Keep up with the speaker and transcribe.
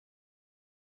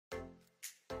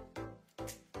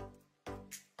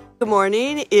Good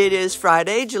morning. It is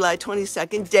Friday, July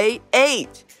 22nd, day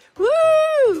 8.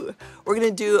 Woo! We're going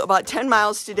to do about 10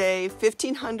 miles today,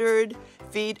 1,500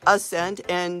 feet ascent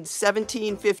and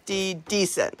 1,750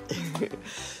 descent.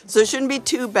 So it shouldn't be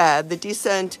too bad. The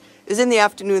descent is in the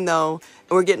afternoon though, and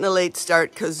we're getting a late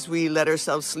start because we let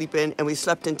ourselves sleep in, and we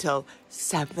slept until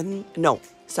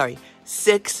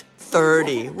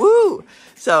 6:30. Woo!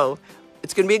 So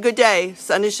it's going to be a good day.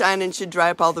 Sun is shining, should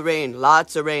dry up all the rain.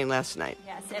 Lots of rain last night.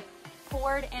 Yes, it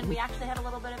poured, and we actually had a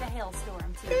little bit of a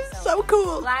hailstorm too. So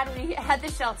cool. Glad we had the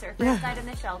shelter. First night in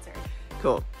the shelter.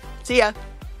 Cool. See ya.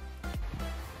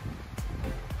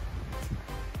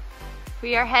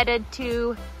 We are headed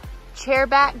to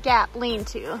Chairback Gap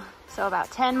Lean-To, so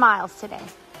about 10 miles today.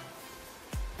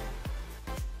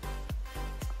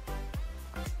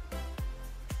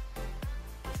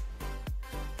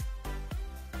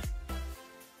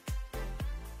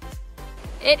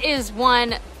 It is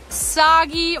one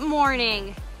soggy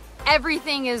morning.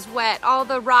 Everything is wet. All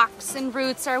the rocks and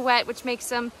roots are wet, which makes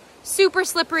them super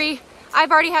slippery.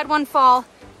 I've already had one fall.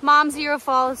 Mom, 0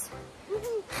 falls.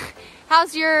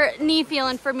 How's your knee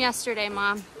feeling from yesterday,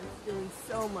 Mom? It's feeling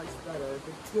so much better.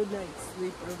 The good night's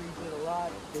sleep really did a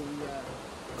lot. The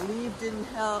leave didn't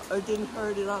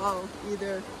hurt at all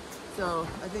either. So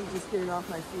I think just getting off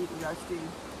my feet and resting,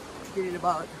 getting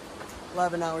about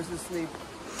 11 hours of sleep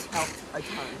helped a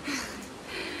ton.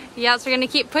 Yeah, so we're gonna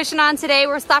keep pushing on today.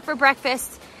 We'll stop for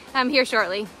breakfast here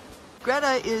shortly.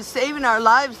 Greta is saving our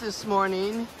lives this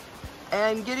morning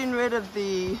and getting rid of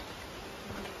the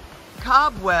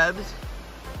cobwebs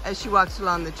as she walks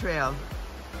along the trail.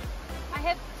 I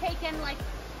have taken like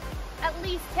at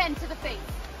least 10 to the face.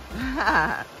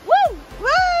 Woo!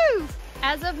 Woo!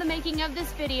 As of the making of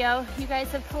this video, you guys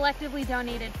have collectively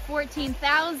donated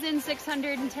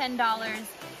 $14,610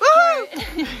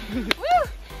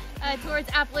 towards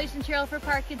Appalachian Trail for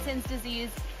Parkinson's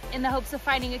disease in the hopes of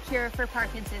finding a cure for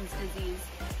Parkinson's disease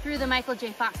through the Michael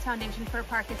J. Fox Foundation for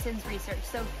Parkinson's Research.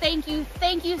 So thank you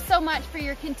so much for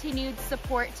your continued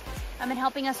support in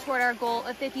helping us toward our goal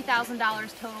of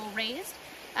 $50,000 total raised.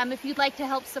 If you'd like to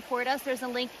help support us, there's a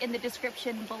link in the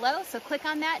description below. So click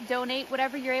on that, donate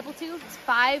whatever you're able to. It's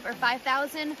 5 or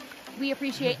 5,000. We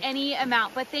appreciate any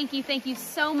amount, but thank you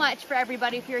so much for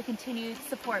everybody for your continued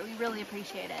support. We really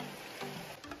appreciate it.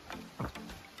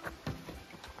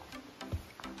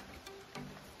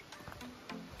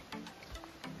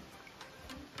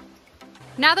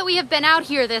 Now that we have been out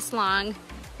here this long,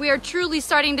 we are truly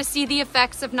starting to see the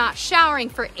effects of not showering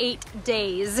for 8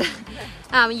 days.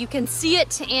 You can see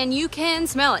it and you can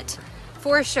smell it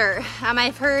for sure.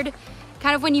 I've heard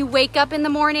kind of when you wake up in the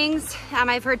mornings,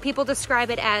 I've heard people describe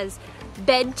it as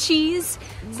bed cheese.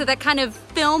 So that kind of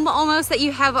film almost that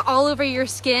you have all over your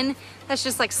skin, that's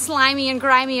just like slimy and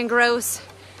grimy and gross.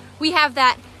 We have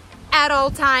that at all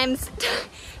times.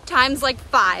 Times like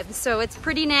 5, so it's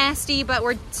pretty nasty, but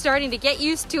we're starting to get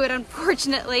used to it,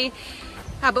 unfortunately.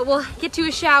 But we'll get to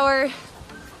a shower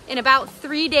in about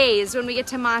 3 days when we get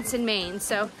to Monson, Maine.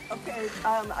 So okay,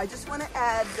 I just want to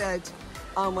add that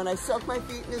when I soak my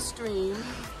feet in a stream,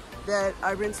 that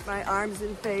I rinse my arms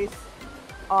and face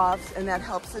off, and that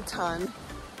helps a ton.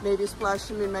 Maybe splash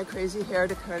them in my crazy hair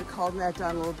to kind of calm that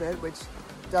down a little bit, which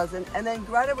doesn't. And then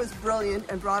Greta was brilliant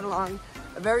and brought along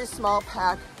a very small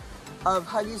pack of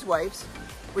Huggies wipes,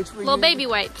 which were baby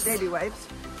wipes. Baby wipes.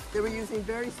 They were using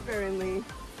very sparingly,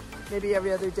 maybe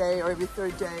every other day or every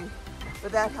 3rd day,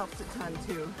 but that helps a ton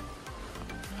too.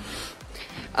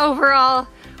 Overall,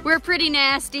 we're pretty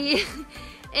nasty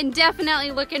and definitely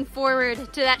looking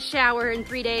forward to that shower in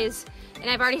 3 days. And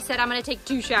I've already said I'm gonna take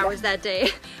 2 showers that day.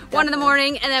 Definitely. One in the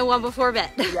morning and then one before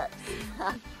bed. Yes.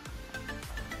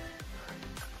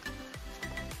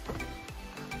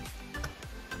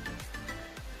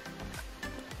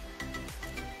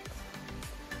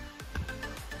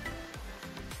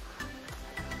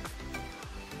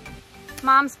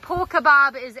 Mom's pull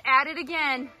kebab is at it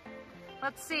again.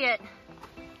 Let's see it.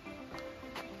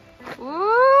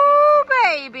 Ooh,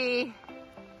 baby.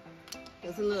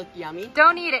 Doesn't look yummy.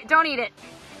 Don't eat it, don't eat it.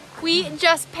 We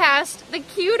just passed the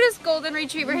cutest golden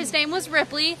retriever. His name was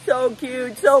Ripley. So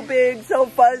cute, so big, so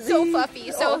fuzzy. So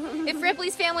fluffy. So if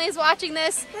Ripley's family is watching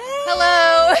this,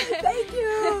 hello. Thank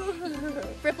you.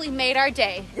 Ripley made our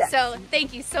day. Yes. So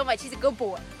thank you so much. He's a good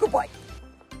boy. Good boy.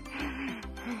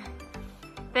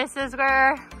 This is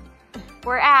where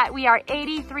we're at. We are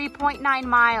 83.9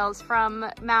 miles from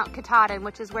Mount Katahdin,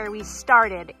 which is where we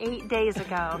started 8 days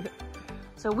ago.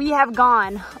 So we have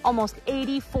gone almost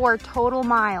 84 total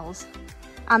miles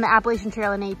on the Appalachian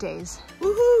Trail in 8 days.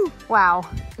 Woohoo! Wow.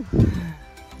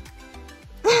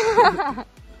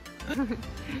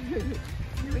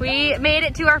 We made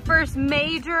it to our first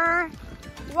major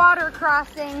water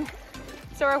crossing.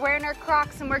 So we're wearing our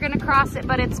Crocs and we're gonna cross it,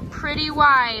 but it's pretty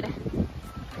wide.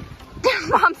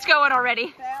 Mom's going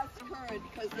already. Fast current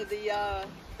because of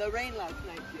the rain last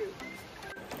night too.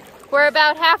 We're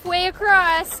about halfway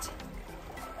across.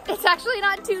 It's actually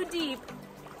not too deep,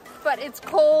 but it's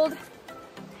cold.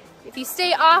 If you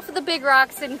stay off the big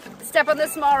rocks and step on the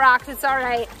small rocks, it's all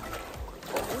right.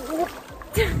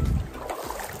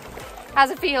 How's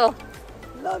it feel?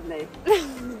 Lovely.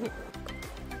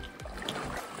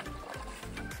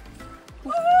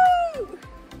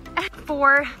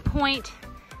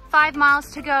 4.5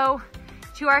 miles to go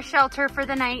to our shelter for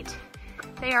the night.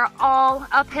 They are all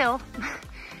uphill.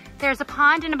 There's a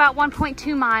pond in about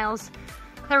 1.2 miles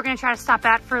that we're gonna try to stop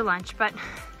at for lunch, but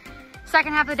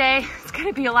second half of the day, it's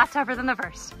gonna be a lot tougher than the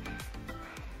first.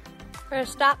 We're gonna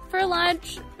stop for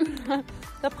lunch.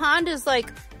 The pond is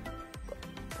like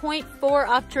 0.4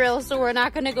 up trail, so we're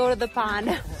not gonna go to the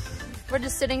pond. We're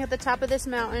just sitting at the top of this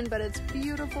mountain, but it's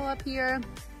beautiful up here.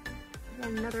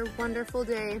 Another wonderful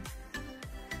day.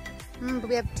 But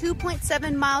we have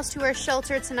 2.7 miles to our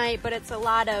shelter tonight, but it's a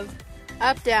lot of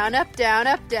up, down, up, down,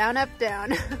 up, down, up,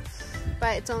 down.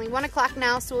 But it's only 1 o'clock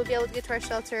now, so we'll be able to get to our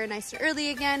shelter nice and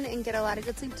early again and get a lot of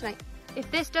good sleep tonight.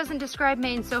 If this doesn't describe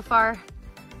Maine so far,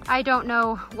 I don't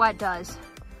know what does.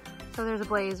 So there's a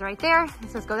blaze right there.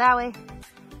 It says go that way.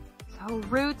 So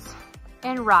roots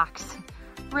and rocks.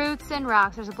 Roots and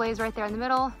rocks. There's a blaze right there in the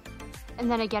middle, and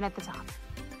then again at the top.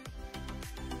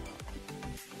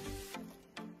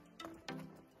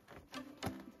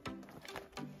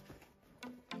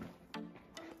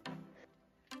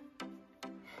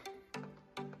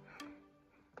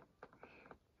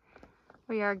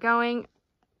 We are going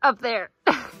up there.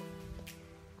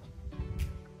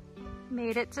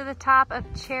 Made it to the top of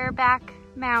Chairback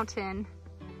Mountain.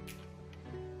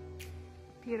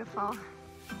 Beautiful.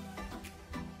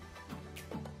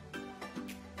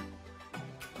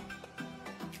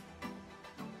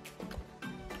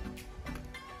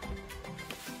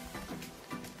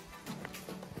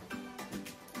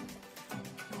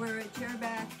 We're at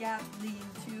Chairback Gap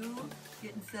Lean-To,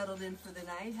 getting settled in for the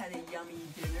night. Had a yummy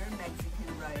dinner,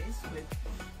 Mexican rice with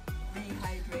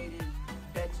rehydrated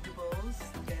vegetables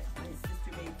that my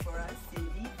sister made for us,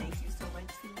 Cindy. Thank you so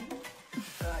much, Cindy.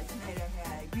 Tonight I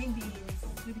had green beans,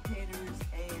 sweet potatoes,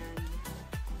 and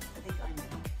I think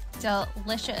onion.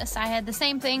 Delicious. I had the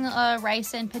same thing,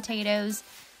 rice and potatoes.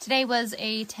 Today was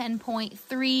a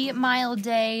 10.3 mile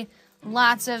day.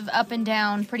 Lots of up and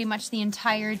down pretty much the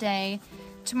entire day.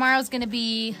 Tomorrow's going to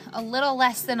be a little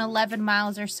less than 11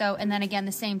 miles or so, and then again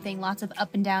the same thing, lots of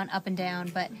up and down,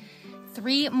 but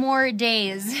 3 more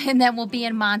days and then we'll be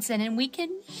in Monson and we can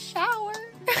shower.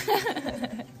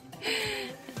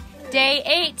 Day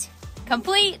 8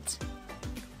 complete.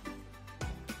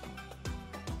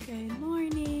 Good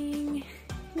morning.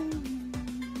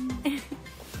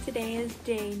 Today is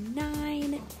day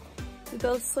 9. We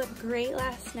both slept great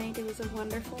last night. It was a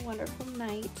wonderful, wonderful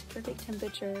night. Perfect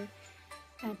temperature.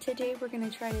 Today we're going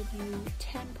to try to do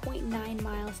 10.9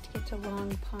 miles to get to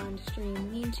Long Pond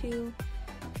Stream Lean-To.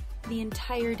 The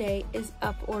entire day is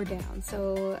up or down.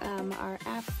 So our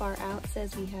app far out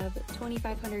says we have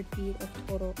 2,500 feet of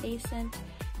total ascent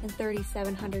and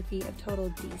 3,700 feet of total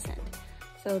descent.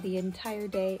 So the entire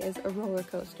day is a roller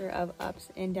coaster of ups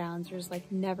and downs. There's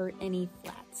like never any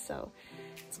flats. So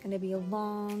it's going to be a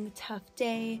long, tough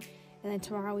day. And then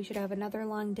tomorrow we should have another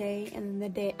long day, and then the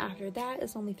day after that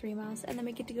is only 3 miles, and then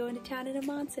we get to go into town in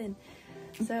Monson.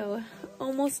 So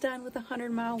almost done with the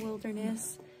 100-mile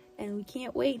wilderness, and we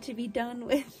can't wait to be done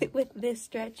with this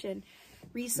stretch and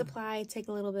resupply, take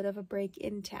a little bit of a break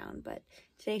in town. But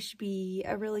today should be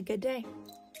a really good day.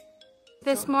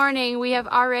 This morning we have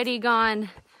already gone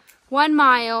 1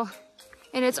 mile,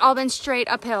 and it's all been straight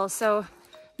uphill, so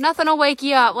nothing will wake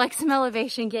you up like some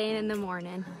elevation gain in the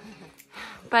morning.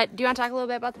 But do you want to talk a little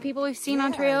bit about the people we've seen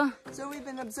on trail? So we've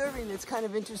been observing, it's kind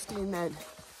of interesting that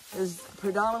there's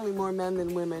predominantly more men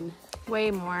than women.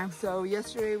 Way more. So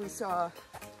yesterday we saw...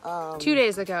 2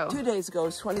 days ago. 2 days ago, it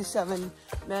was 27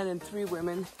 men and 3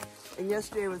 women. And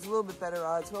yesterday was a little bit better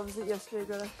odds. What was it yesterday,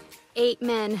 Greta? 8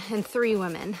 men and 3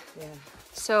 women. Yeah.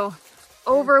 So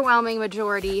overwhelming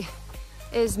majority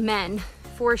is men,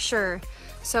 for sure.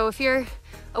 So if you're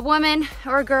a woman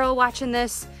or a girl watching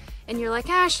this, and you're like,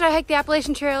 should I hike the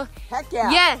Appalachian Trail? Heck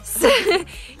yeah. Yes.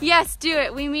 Yes, do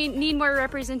it. We need more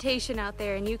representation out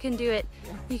there, and you can do it.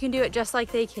 Yeah. You can do it just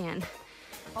like they can.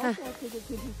 Also, I think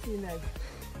it's interesting that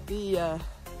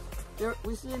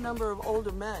we see a number of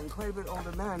older men, quite a bit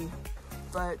older men,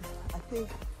 but I think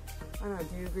I don't know,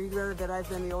 do you agree, Greta, that I've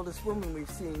been the oldest woman we've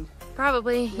seen?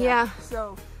 Probably, yeah.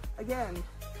 So, again,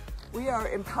 we are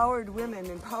empowered women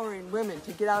empowering women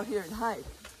to get out here and hike.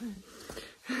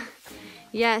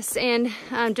 Yes, and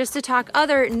just to talk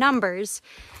other numbers,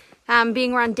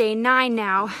 being we're on day 9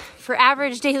 now, for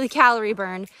average daily calorie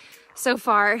burn so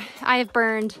far, I have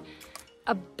burned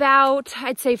about,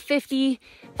 I'd say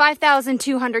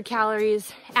 5,200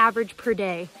 calories average per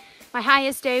day. My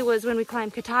highest day was when we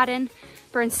climbed Katahdin,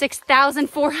 burned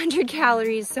 6,400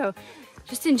 calories. So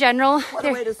just in general. What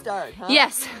a way to start, huh?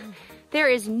 Yes. There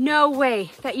is no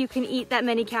way that you can eat that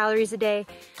many calories a day.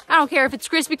 I don't care if it's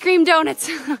Krispy Kreme donuts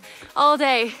all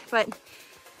day, but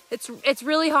it's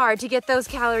really hard to get those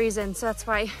calories in. So that's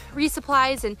why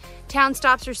resupplies and town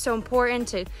stops are so important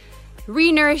to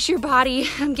re-nourish your body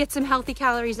and get some healthy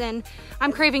calories in.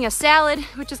 I'm craving a salad,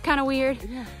 which is kind of weird.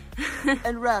 Yeah.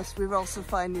 And rest. We're also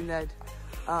finding that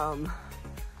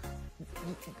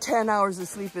 10 hours of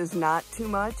sleep is not too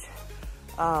much.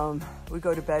 We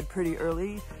go to bed pretty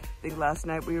early. I think last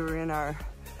night we were in our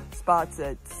spots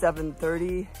at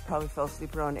 7:30, probably fell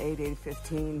asleep around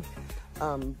 8:15.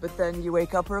 But then you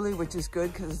wake up early, which is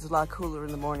good because it's a lot cooler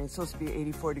in the morning. It's supposed to be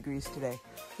 84 degrees today.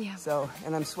 Yeah. So,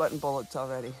 and I'm sweating bullets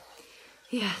already.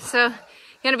 Yeah, so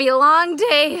gonna be a long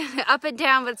day up and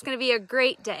down, but it's gonna be a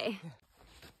great day.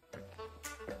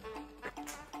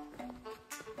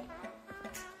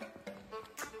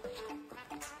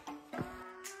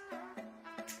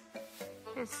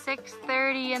 It's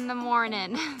 6:30 in the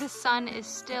morning. The sun is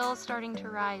still starting to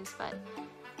rise, but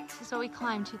this is what we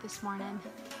climbed to this morning.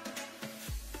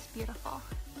 It's beautiful.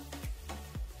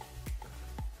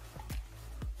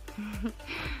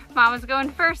 Mom was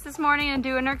going first this morning and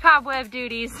doing her cobweb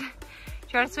duties.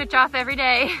 Try to switch off every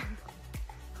day.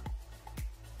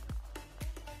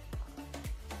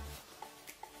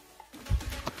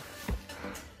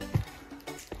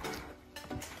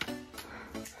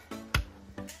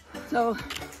 So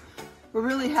we're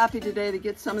really happy today to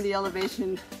get some of the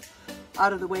elevation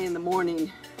out of the way in the morning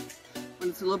when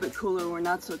it's a little bit cooler and we're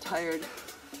not so tired.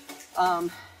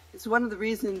 It's one of the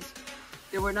reasons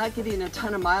that we're not getting a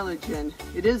ton of mileage in.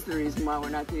 It is the reason why we're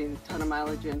not getting a ton of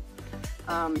mileage in.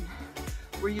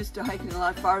 We're used to hiking a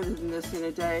lot farther than this in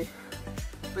a day,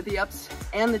 but the ups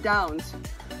and the downs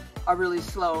are really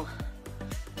slow.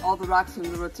 All the rocks and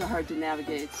the roots are hard to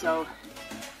navigate. So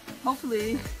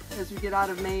hopefully, as we get out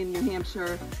of Maine, New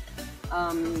Hampshire,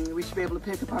 we should be able to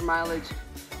pick up our mileage.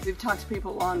 We've talked to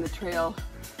people along the trail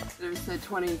that have said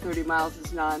 20 and 30 miles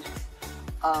is not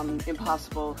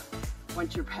impossible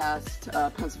once you're past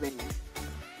Pennsylvania.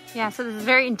 Yeah, so this is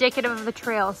very indicative of the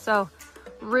trail. So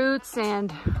roots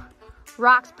and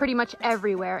rocks pretty much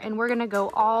everywhere, and we're gonna go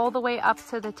all the way up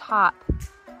to the top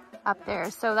up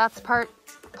there. So that's part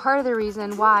of the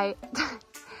reason why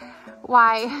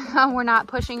we're not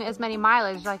pushing as many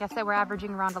mileage. Like I said, we're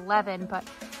averaging around 11, but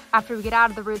after we get out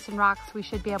of the roots and rocks, we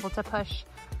should be able to push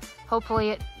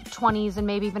hopefully at 20s and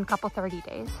maybe even a couple 30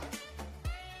 days.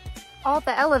 All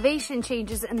the elevation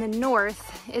changes in the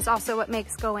north is also what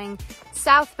makes going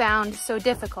southbound so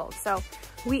difficult. So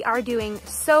we are doing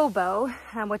SOBO,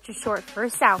 which is short for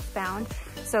southbound.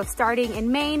 So starting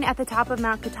in Maine at the top of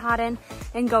Mount Katahdin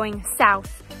and going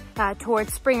south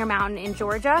towards Springer Mountain in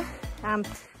Georgia.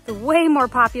 The way more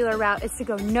popular route is to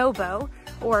go NOBO,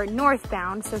 or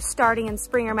northbound, so starting in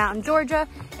Springer Mountain, Georgia,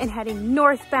 and heading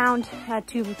northbound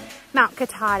to Mount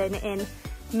Katahdin in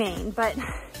Maine. But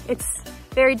it's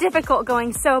very difficult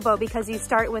going SOBO because you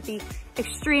start with the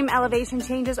extreme elevation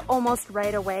changes almost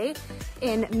right away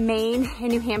in Maine and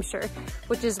New Hampshire,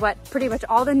 which is what pretty much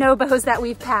all the NOBOs that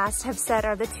we've passed have said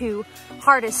are the two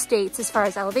hardest states as far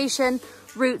as elevation,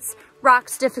 roots,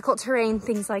 rocks, difficult terrain,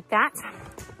 things like that.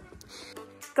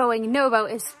 Going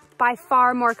NOBO is by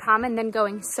far more common than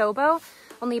going SOBO.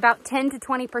 Only about 10 to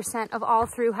 20% of all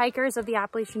through hikers of the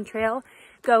Appalachian Trail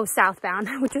go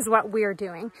southbound, which is what we're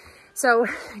doing. So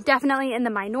definitely in the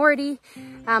minority.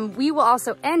 We will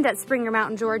also end at Springer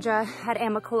Mountain, Georgia at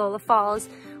Amicalola Falls,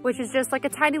 which is just like a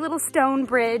tiny little stone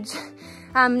bridge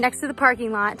next to the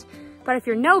parking lot. But if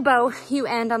you're NOBO, you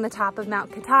end on the top of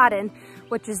Mount Katahdin,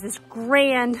 which is this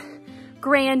grand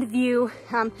view.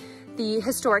 The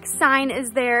historic sign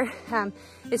is there.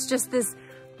 It's just this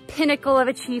pinnacle of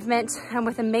achievement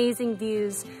with amazing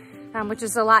views, which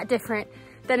is a lot different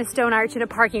than a stone arch in a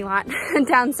parking lot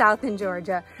down south in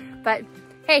Georgia. But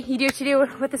hey, you do what you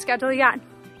do with the schedule you got.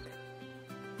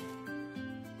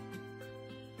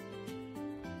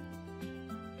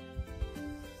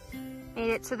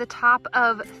 Made it to the top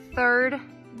of 3rd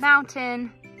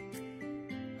Mountain.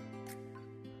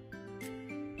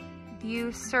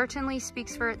 View certainly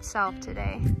speaks for itself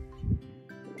today.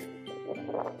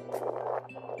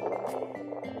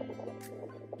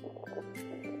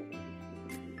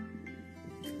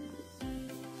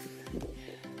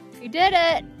 did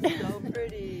it. So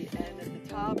pretty, and at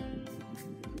the top,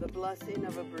 the blessing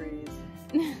of a breeze.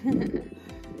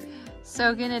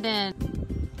 Soaking it in.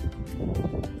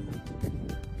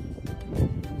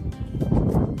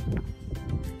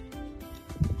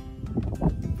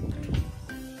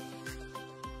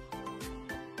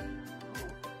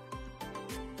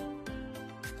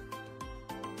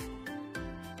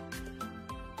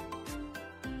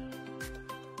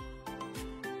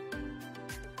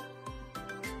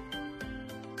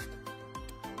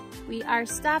 We are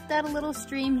stopped at a little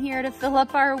stream here to fill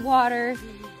up our water,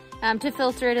 to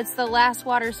filter it. It's the last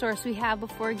water source we have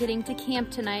before getting to camp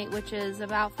tonight, which is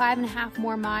about 5.5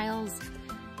 more miles.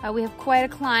 We have quite a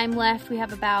climb left. We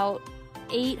have about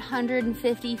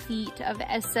 850 feet of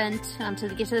ascent to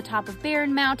get to the top of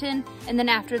Barren Mountain, and then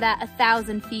after that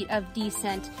 1,000 feet of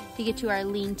descent to get to our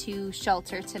lean-to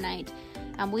shelter tonight.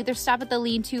 We'll either stop at the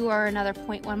lean-to or another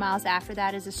 0.1 miles after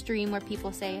that is a stream where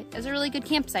people say is a really good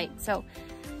campsite. So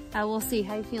we'll see.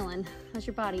 How you feeling? How's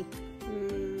your body?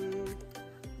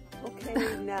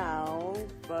 Okay now,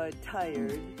 but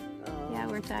tired. Yeah,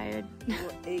 we're tired. A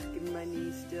little ache in my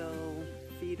knee still,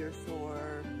 feet are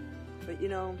sore. But you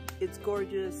know, it's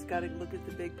gorgeous. Got to look at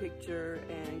the big picture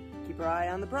and keep our eye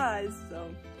on the prize.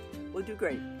 So we'll do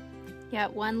great. Yeah,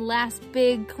 one last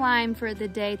big climb for the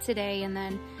day today, and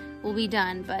then we'll be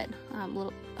done. But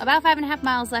about 5.5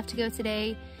 miles left to go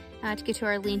today to get to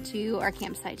our lean-to, our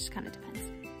campsite. Just kind of depends.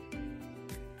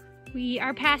 We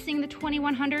are passing the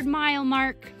 2,100 mile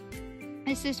mark.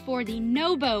 This is for the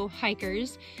NOBO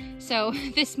hikers. So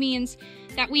this means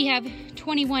that we have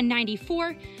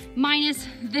 2194 minus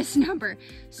this number.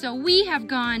 So we have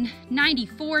gone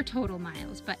 94 total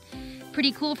miles, but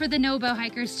pretty cool for the NOBO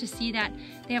hikers to see that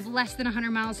they have less than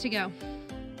 100 miles to go.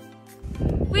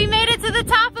 We made it to the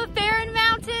top of Barren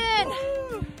Mountain.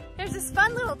 Woo! There's this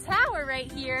fun little tower right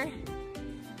here,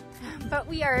 but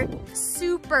we are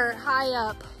super high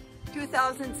up.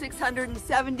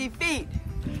 2,670 feet.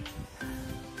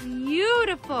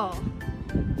 Beautiful.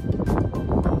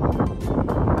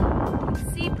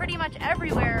 See pretty much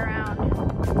everywhere around.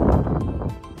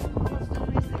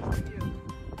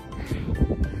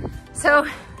 So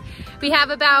we have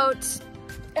about,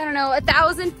 I don't know,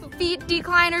 1,000 feet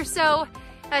decline or so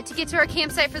to get to our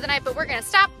campsite for the night, but we're gonna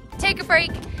stop, take a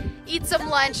break, eat some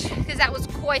lunch, because that was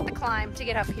quite the climb to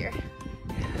get up here.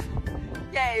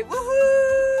 Yay,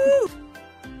 woohoo!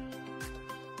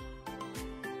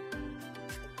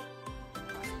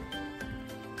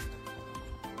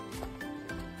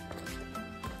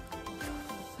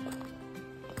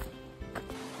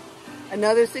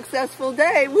 Another successful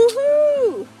day,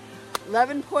 woohoo!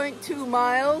 11.2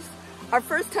 miles. Our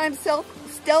first time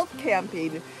stealth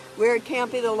camping. We're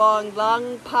camping along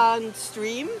Long Pond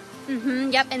Stream.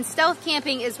 Yep, and stealth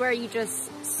camping is where you just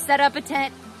set up a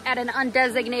tent at an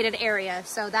undesignated area.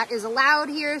 So that is allowed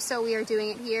here, so we are doing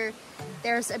it here.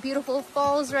 There's a beautiful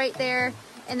falls right there,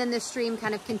 and then the stream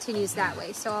kind of continues that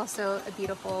way. So also a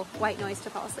beautiful white noise to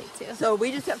fall asleep to. So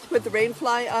we just have to put the rain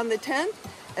fly on the tent,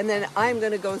 and then I'm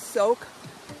gonna go soak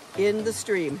in the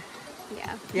stream.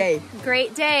 Yeah. Yay.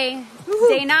 Great day. Woohoo.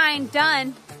 Day 9,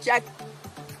 done. Check.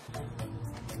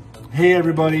 Hey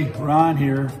everybody, Ron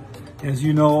here. As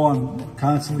you know, I'm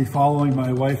constantly following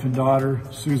my wife and daughter,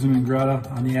 Susan and Greta,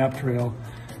 on the App Trail.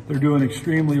 They're doing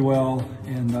extremely well,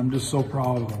 and I'm just so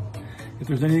proud of them. If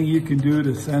there's anything you can do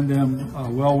to send them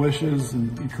well wishes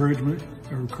and encouragement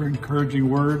or encouraging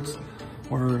words,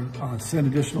 or send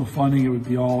additional funding, it would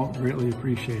be all greatly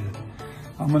appreciated.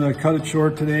 I'm going to cut it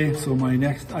short today, so my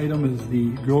next item is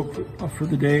the joke for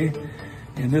the day.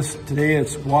 And today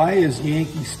it's, why is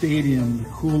Yankee Stadium the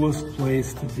coolest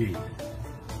place to be?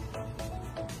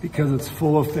 Because it's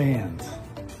full of fans.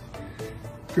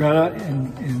 Greta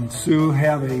and Sue,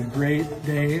 have a great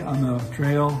day on the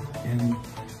trail, and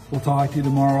we'll talk to you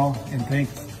tomorrow. And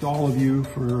thanks to all of you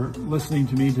for listening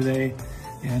to me today.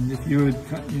 And if you would,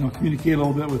 communicate a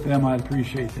little bit with them, I'd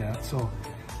appreciate that. So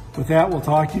with that, we'll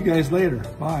talk to you guys later.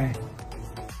 Bye.